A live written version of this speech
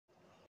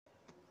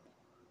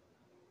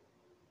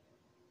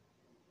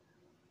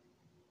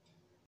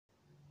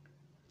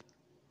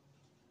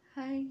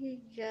Hi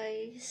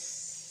guys.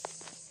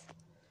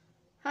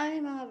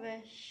 Hi mga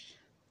besh.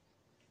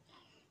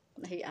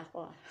 Nahiya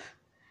ako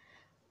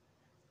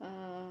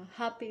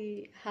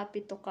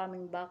happy to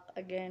coming back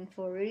again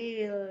for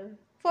real.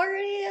 For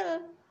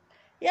real.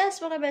 Yes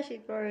mga besh,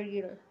 for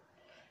real.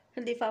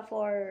 Hindi pa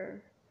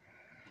for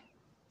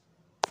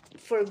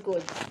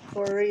good.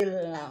 For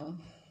real lang.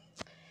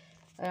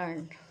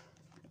 Ayan.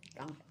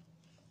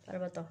 Para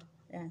ba to?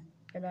 Ayan.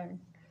 Ganun.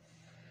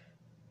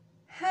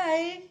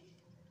 Hi!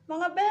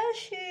 Mga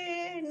beshi!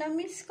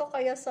 Na-miss ko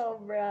kayo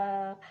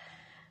sobra.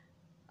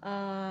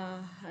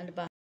 Ano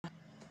ba?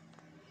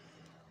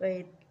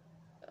 Wait.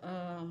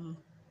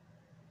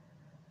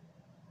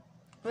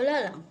 Wala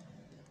lang.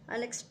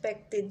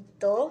 Unexpected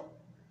to.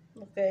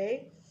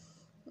 Okay?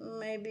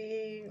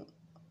 Maybe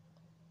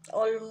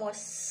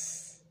almost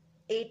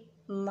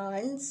 8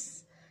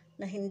 months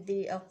na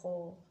hindi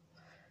ako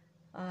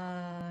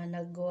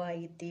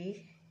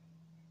nag-YT.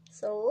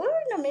 So,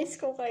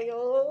 na-miss ko kayo.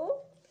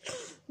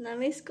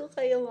 Na-miss ko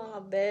kayo mga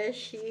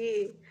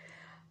beshi.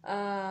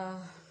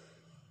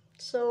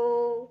 So,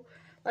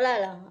 wala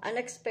lang.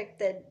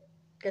 Unexpected.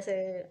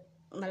 Kasi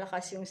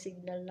malakas yung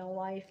signal ng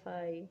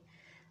wifi.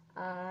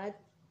 At,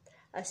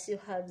 as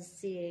you have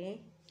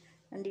seen,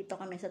 nandito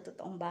kami sa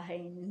totoong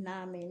bahay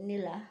namin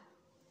nila.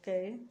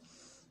 Okay?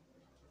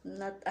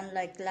 Not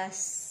unlike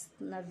last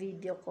na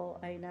video ko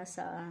ay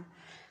nasa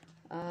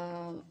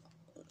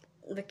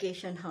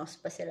vacation house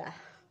pa sila.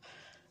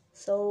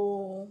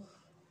 So,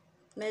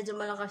 medyo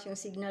malakas yung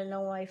signal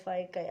ng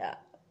wifi kaya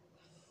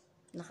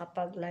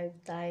nakapag-live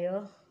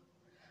tayo.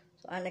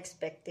 So,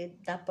 unexpected.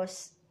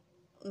 Tapos,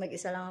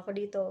 mag-isa lang ako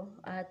dito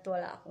at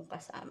wala akong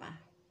kasama.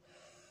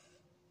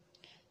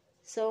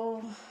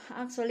 So,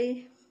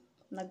 actually,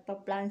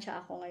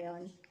 nagpa-plancha ako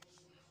ngayon.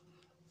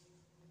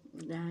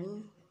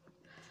 Then,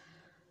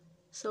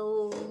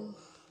 so,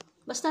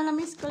 basta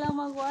na-miss ko lang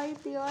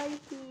mag-YT.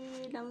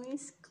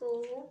 Na-miss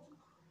ko.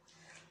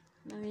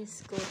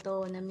 Na-miss ko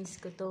to.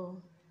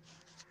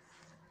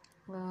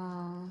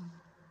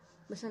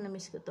 Basta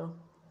na-miss ko to.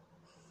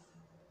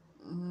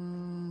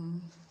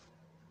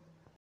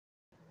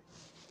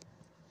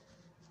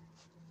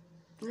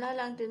 Wala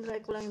lang,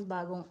 tinry ko lang yung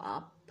bagong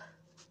app.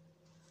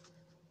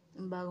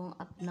 Yung bagong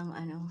app ng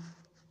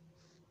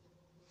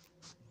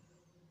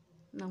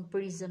ng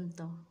PRISM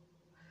to.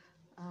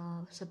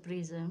 Sa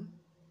PRISM,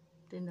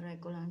 tinry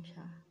ko lang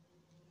siya.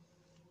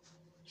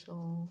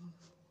 So,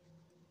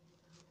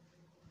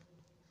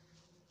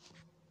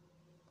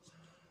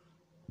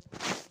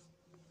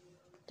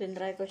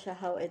 tinry ko siya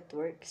how it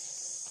works.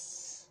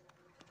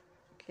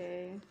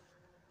 Okay.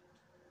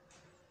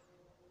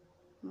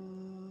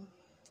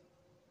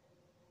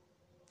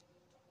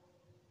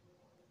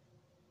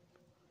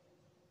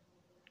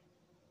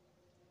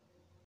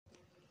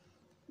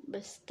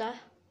 Basta.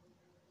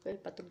 Okay,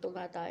 patugtog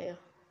nga tayo.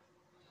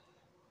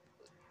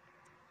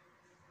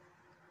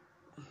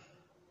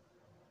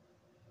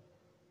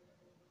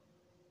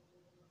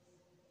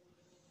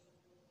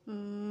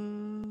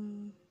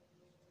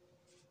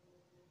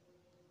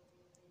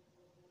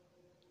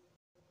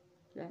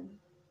 Yan.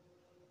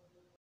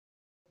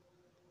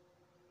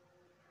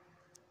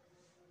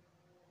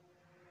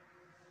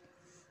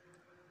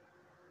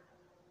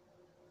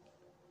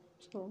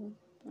 So,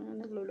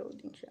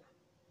 naglo-loading siya.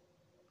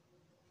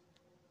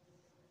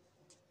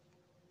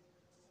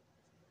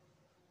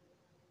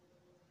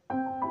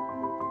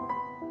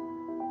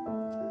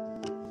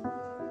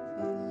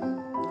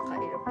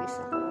 Naka-earpiece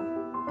ako.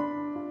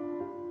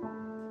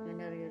 Yan,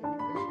 naririnig ko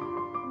siya.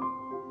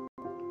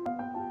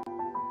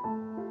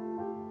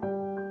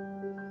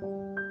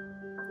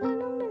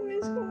 Anong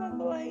na-miss ko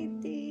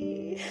mag-YT?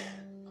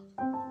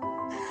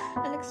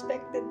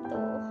 Unexpected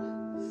to.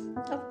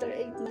 After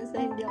 8 months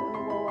na hindi ako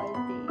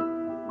nag-YT,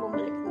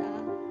 bumalik na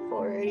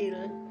for real.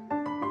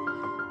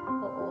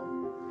 Oo.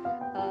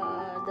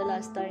 The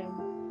last time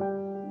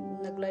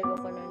nag-live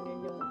ako nun, yun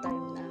yung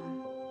time na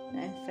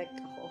na-infect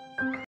ako.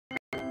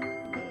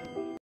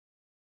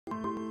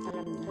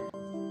 Alam na.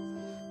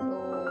 So,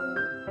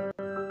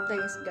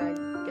 thanks God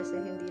kasi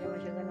hindi naman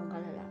siya ganun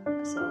kalala.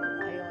 So,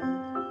 ayun,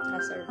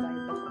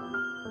 na-survive ako.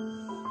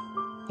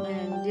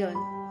 And yun,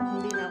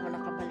 hindi na ako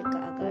nakabalik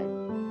kaagad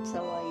sa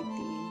YT.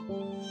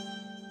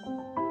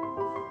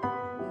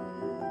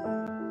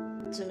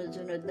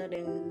 Sunod-sunod na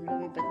rin,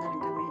 lumipat na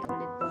rin kami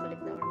ulit, bumalik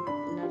na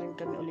rin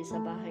kami ulit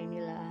sa bahay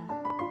nila.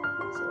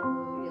 So,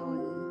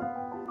 yun.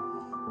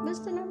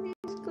 Basta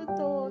na-miss ko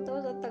to.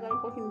 Tapos at tagal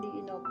ko hindi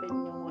in-open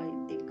yung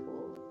YT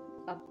ko.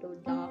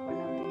 Upload lang ako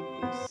ng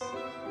videos.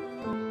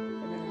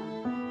 Ano lang.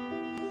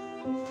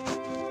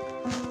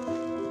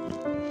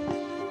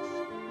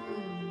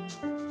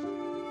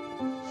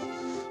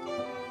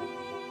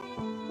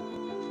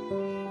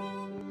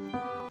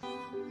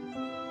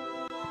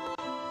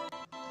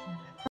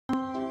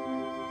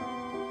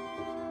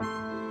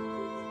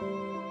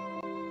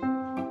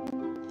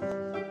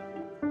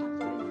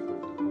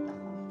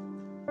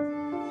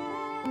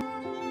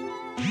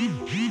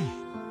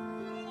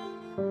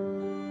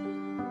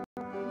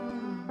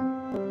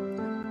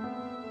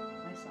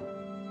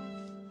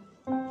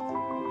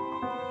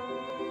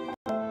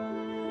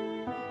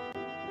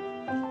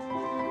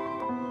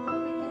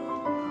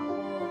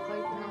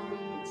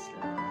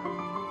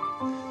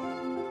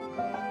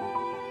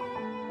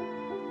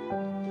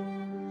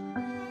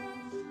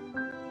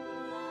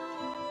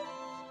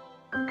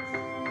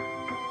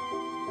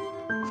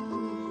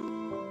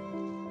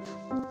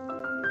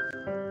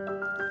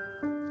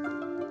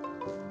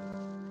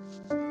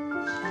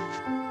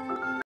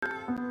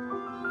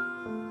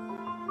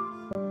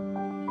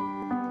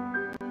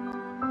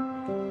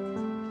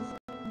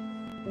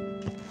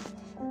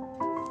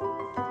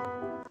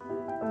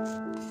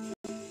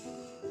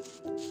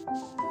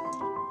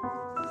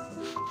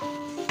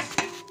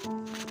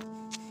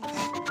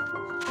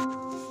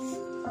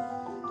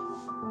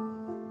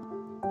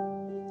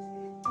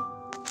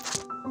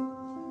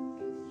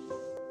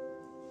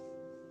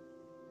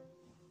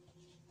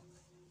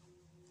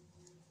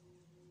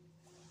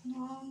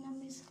 No,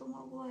 na-miss ko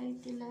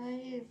mag-whitey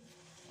life.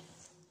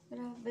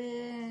 Grabe.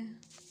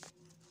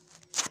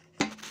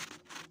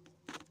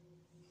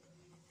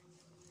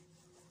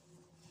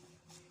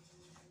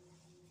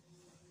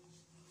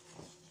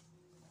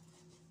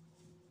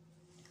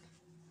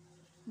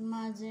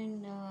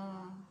 Imagine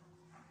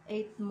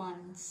 8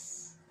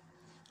 months.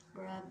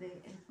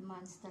 Grabe, 8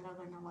 months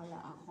talaga nawala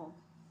ako.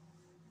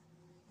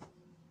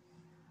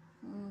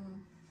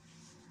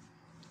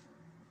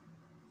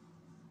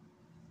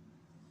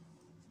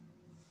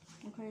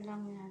 Okay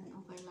lang yan,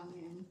 okay lang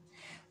yan.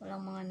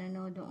 Walang mga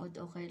nanonood,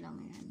 okay lang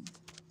yan.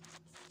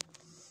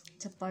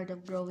 It's a part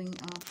of growing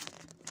up.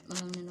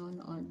 Walang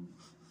nanonood.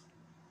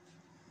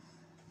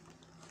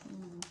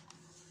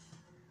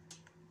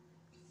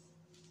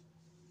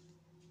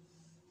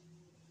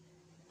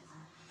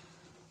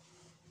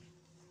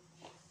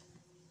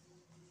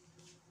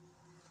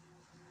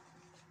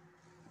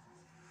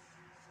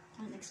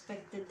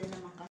 Unexpected din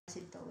naman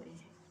kasi ito eh.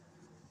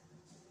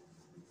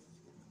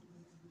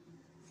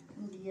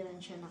 Hindi rin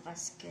siya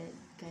nakasked,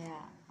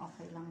 kaya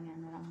okay lang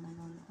yan, walang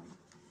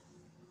nanonood.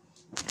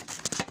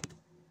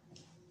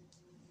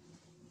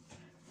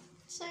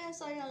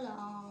 Saya-saya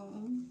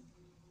lang.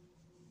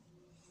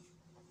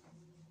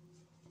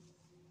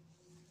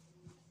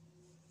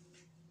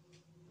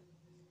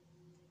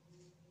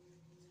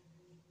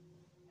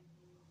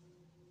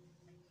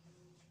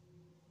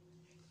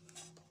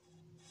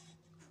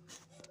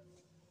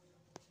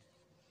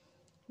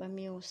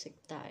 Ba-music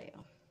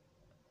tayo.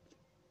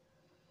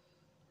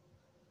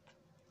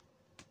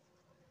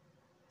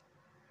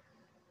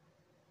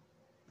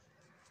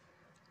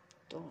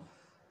 Ito.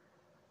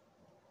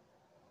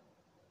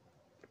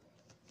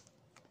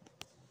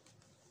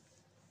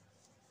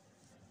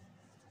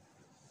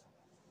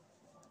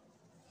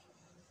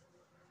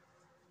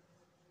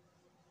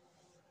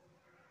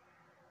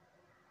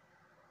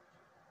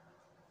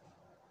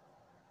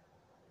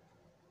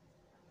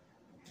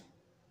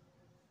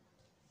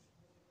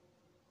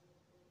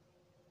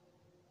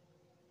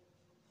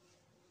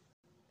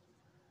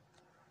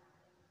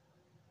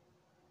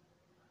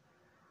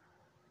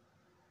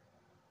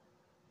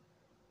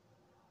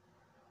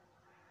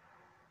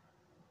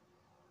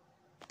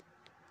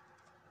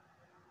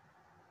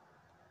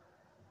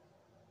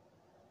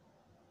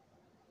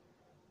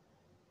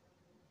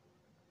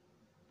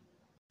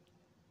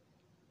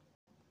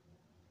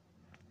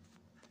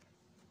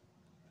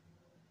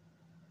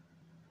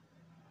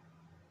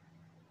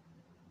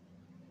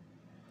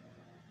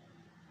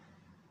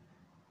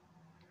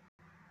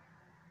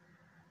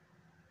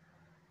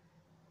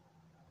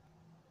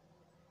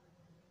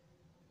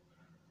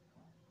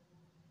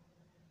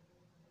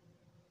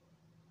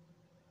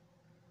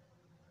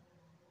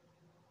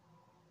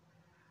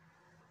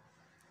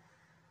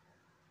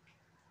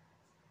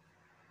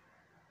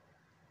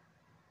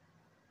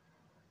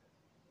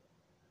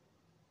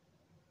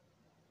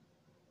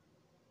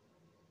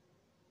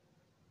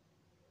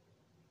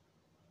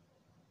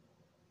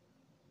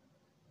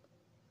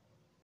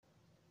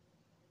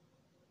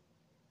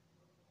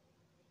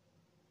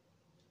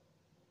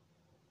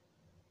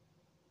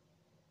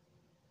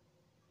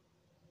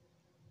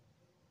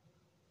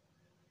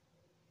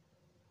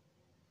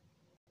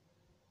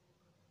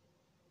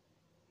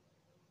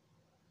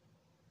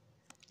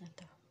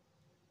 Ito.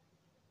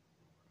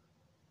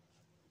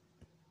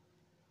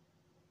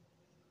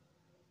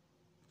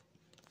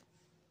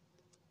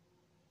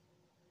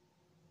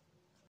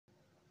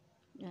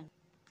 Yan.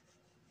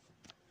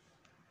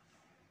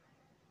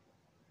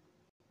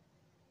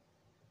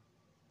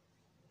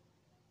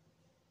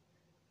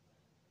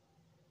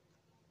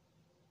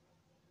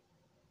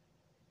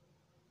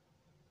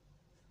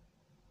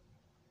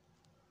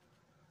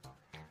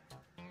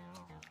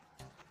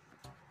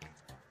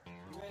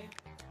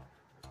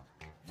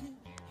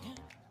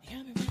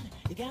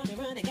 You got me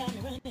running, got me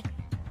running.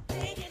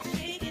 Shake it,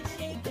 shake it,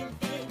 shake it,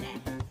 shake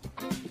it.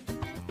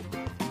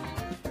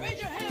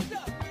 Raise your hands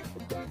up.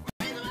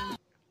 Raise them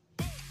up.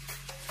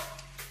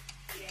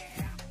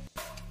 Yeah.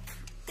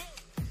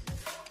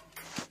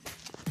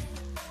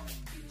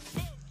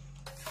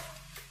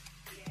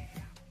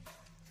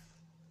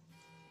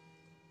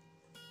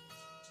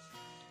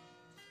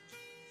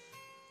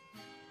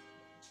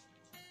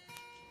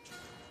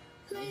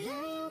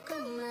 Malayo ka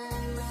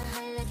man,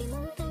 mahal at di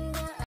mo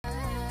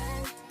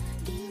tandaan.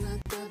 Di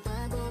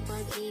magbabago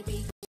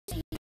pag-ibig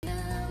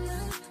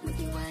lamang.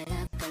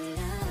 Magtiwala ka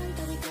lang,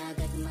 tawid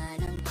agad man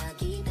ang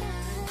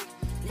pagitan.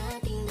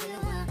 Dating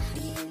dalawa,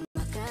 di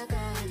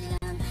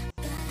makakahalang.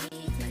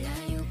 Kahit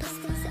malayo ka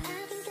man. Basta sa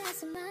akin ka,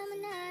 sumama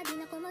na. Di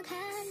na ko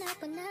maghanap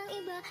pa ng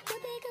iba.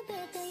 Gabi-gabi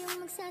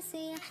tayong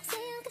magsasaya.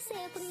 Sayang kasi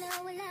pag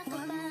nawala ka pa.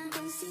 Huwag mong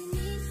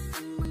pansinin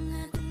ang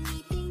mga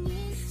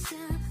tumitingin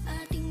sa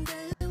ating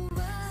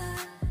dalawa.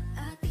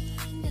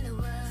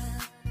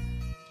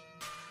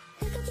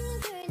 Look at you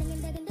girl, ang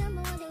ganda-ganda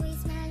mo. The way you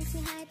smile makes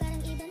me high,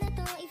 parang iba na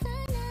to. Iba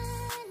na,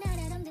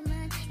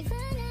 nararamdaman.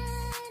 Iba na,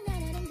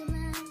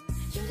 nararamdaman.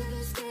 You're the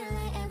best girl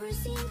I ever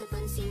seen.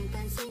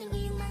 Kapansin-pansin ang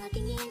iyong mga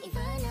tingin.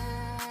 Iba na,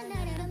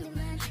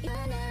 nararamdaman.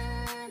 Iba na,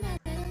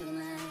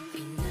 nararamdaman.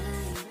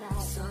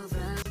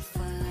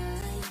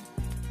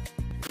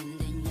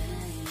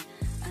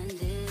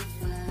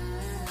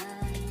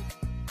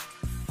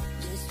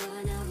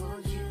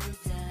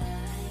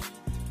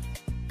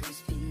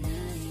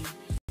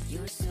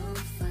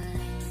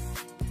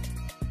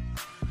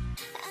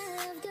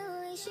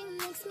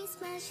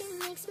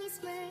 makes me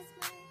smirk.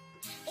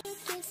 It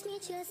gives me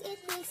chills, it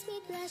makes me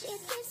blush,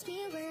 it gives me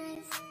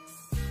words.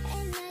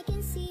 And I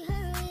can see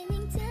her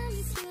winning to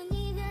Miss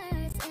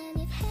Universe. And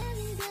if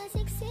heaven does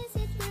exist,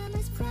 it will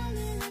most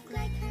probably look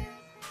like her.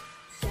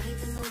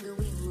 Kahit anong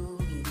gawin mo,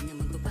 hindi na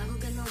magbabago,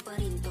 gano'n pa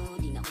rin to.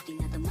 Di na ako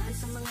tinatamaan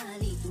sa mga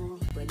halik mo.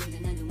 Pwede ka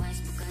na lumayas,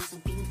 bukas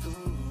ang pinto.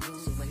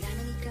 So wala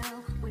nang ikaw,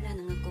 wala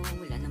nang ako,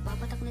 wala nang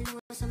papatak na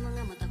luha sa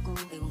mga mata ko.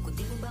 Ewan ko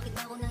din kung bakit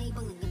ba ako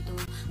naibang ng ganito.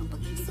 Ang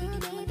pag-ibig So di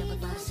naman baby, dapat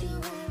para don't sa'yo. you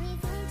worry,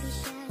 don't be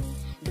shy.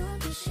 Don't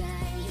be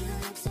shy, you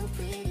look so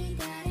pretty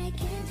that I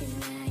can't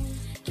deny.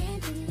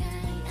 Can't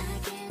deny, I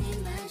can't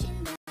imagine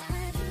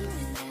that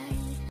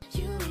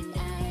you and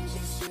I,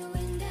 just you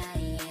and I,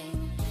 yeah.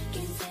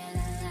 Can't tell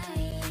a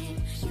lie, yeah.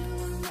 You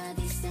are my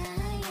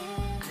desire.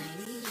 I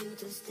need you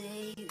to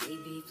stay,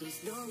 baby, please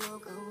don't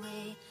walk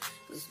away.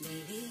 Cause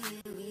baby,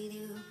 here with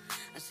you,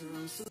 as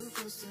I'm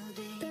supposed to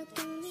be. Pag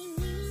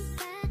tumingin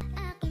ka,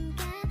 akin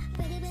ka,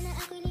 pwede ba na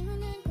ako'y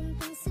lingunin? Kung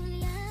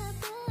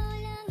pangsulyapo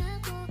lang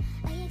ako,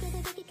 ay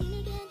agad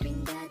kikiligan.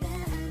 Tuwing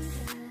dadaan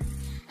ka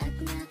at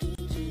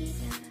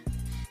nakikita,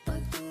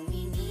 Pag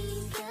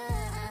tumingin ka,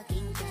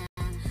 akin ka,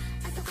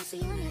 at ako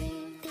sa'yo na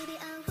rin. baby,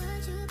 I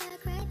want you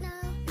back right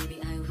now. Baby,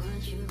 I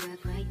want you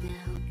back right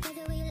now. By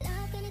the way you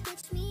love, can you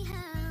teach me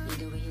how? By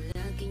the way you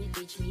love, can you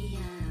teach me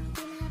how?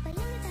 Di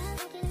mapalimitaw,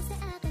 okay lang sa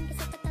akin.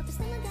 Kasi pagtapos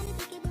na magalit,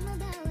 di kayo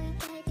bumabawi.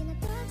 Kahit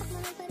tinatapak mo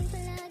lang pa rin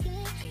palagi.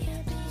 Kaya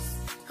please,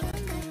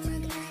 Huwag kang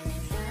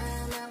mag-alala,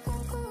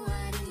 makukuha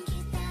rin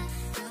kita.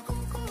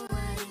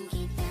 Makukuha rin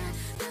kita.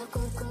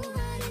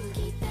 Makukuha rin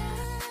kita.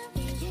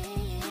 yeah, yeah,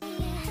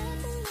 yeah.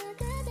 Habang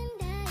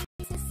magaganda,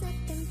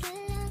 isasaktan ka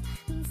lang.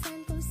 Minsan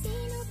kung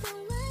sino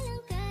pang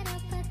walang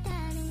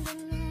karapatan ng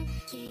ganyan.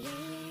 Yeah,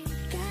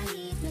 yeah.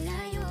 Kahit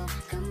malayo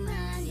ka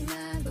man, di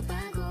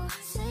magbabago.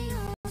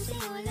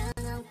 Sa'yo lang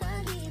ang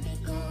pag-ibig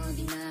ko,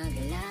 di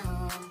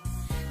magalaho.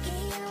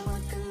 Kaya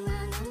huwag kang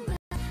mangamba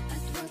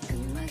at huwag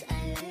kang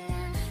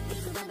mag-alala. Di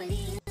ko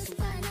babaliin ang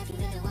sumpa nating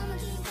dalawa.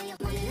 Maghihintay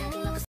ako na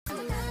laging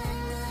makasama.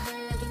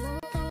 Lagi mo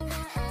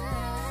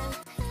tandaan,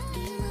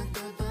 Di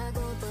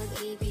magbabago,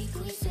 pag-ibig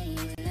ko'y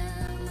sa'yo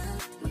lamang.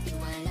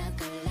 Magtiwala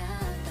ka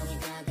lang,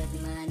 tawid agad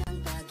man ang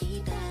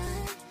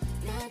pagitan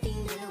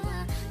nating dalawa.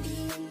 Di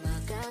yan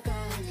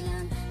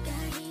makakahadlang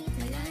kahit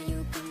malayo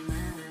ka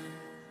man.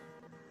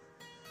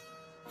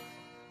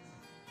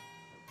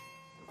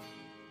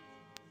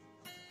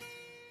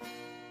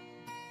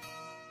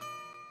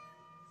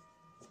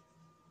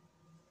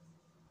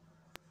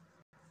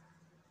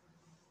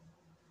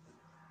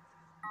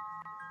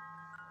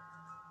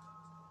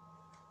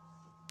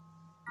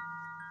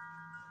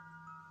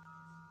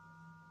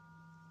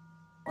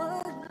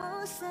 Huwag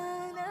mo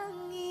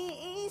sanang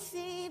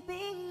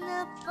iisiping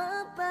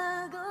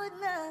napapagod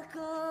na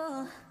ako.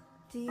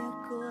 Di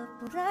ako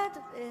apurado,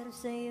 pero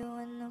sa'yo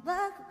ano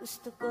ba?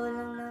 Gusto ko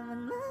lang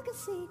naman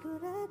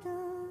makasigurado.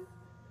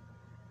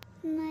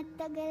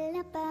 matagal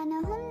na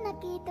panahon na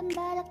kitang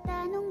balak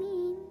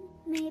tanungin.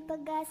 May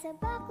pag-asa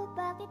ba ko,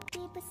 bakit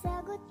di pa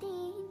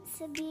sagutin?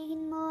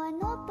 Sabihin mo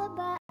ano pa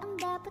ba ang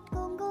dapat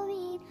kong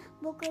gawin?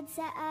 Bukod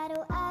sa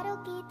araw-araw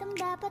kitang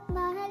dapat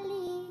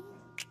mahalin.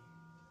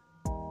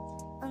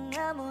 Ang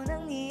amo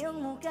ng iyong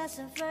mukha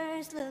sa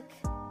first look,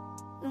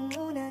 nung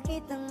una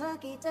kitang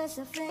makita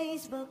sa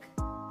Facebook.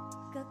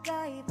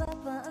 Kakaiba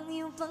pa ang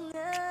iyong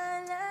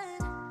pangalan,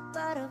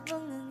 para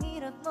bang ang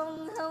hirap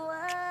mong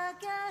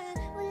hawakan.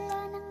 Wala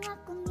nang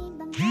akong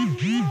ibang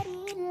nangyari,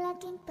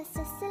 laking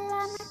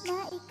pasasalamat na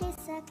ika'y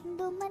sa'king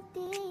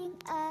dumating.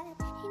 At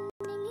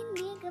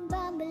hindi ka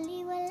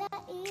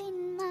babaliwalain,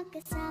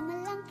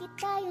 makasama lang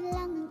kita, yun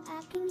lang ang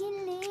aking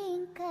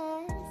hiling.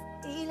 Cause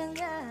Ilang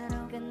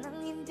araw ka nang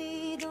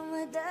hindi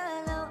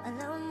dumadalaw.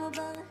 Alam mo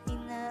bang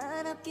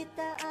hinahanap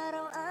kita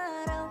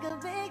araw-araw?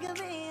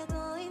 Gabi-gabi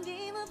ako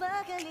hindi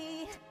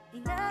mabakali,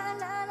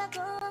 inaalala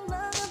ko ang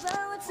mga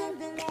bawat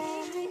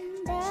sandali.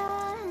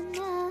 dahan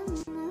ng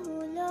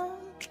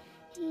nahulog,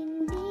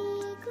 hindi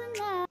ko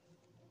na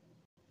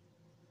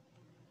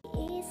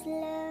is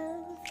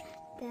love.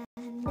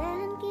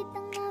 Dahan-dahan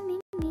kitang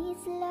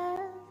nami-miss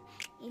love.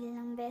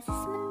 Ilang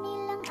beses man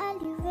nilang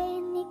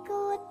aliwin,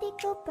 ikaw at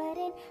ikaw pa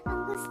rin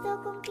ang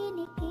gusto kong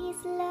kinikiss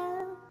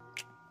love.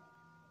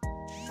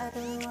 I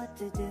don't know what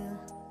to do,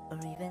 or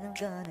even I'm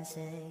gonna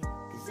say,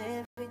 cause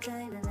every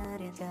time na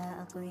nariyan ka,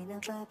 ako'y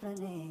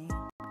napapraning.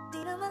 Di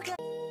na maka...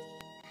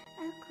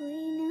 Ako'y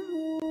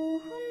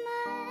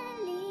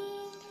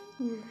nahuhumaling.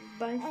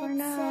 Bye for At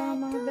now, sa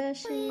mga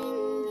beshi.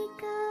 tuwing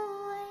ikaw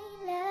ay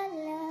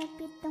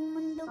lalapit, ang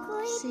mundo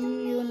ko'y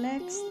See you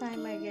next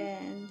time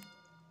again.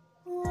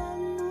 Huwag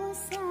mo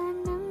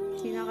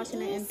sanang Sina kasi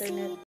ng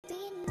internet.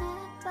 iisipin na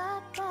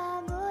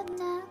papagod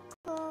na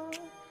ako.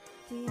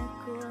 Di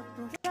ako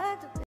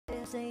apurado,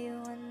 pero sa'yo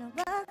ano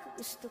ba?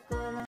 Gusto ko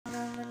lang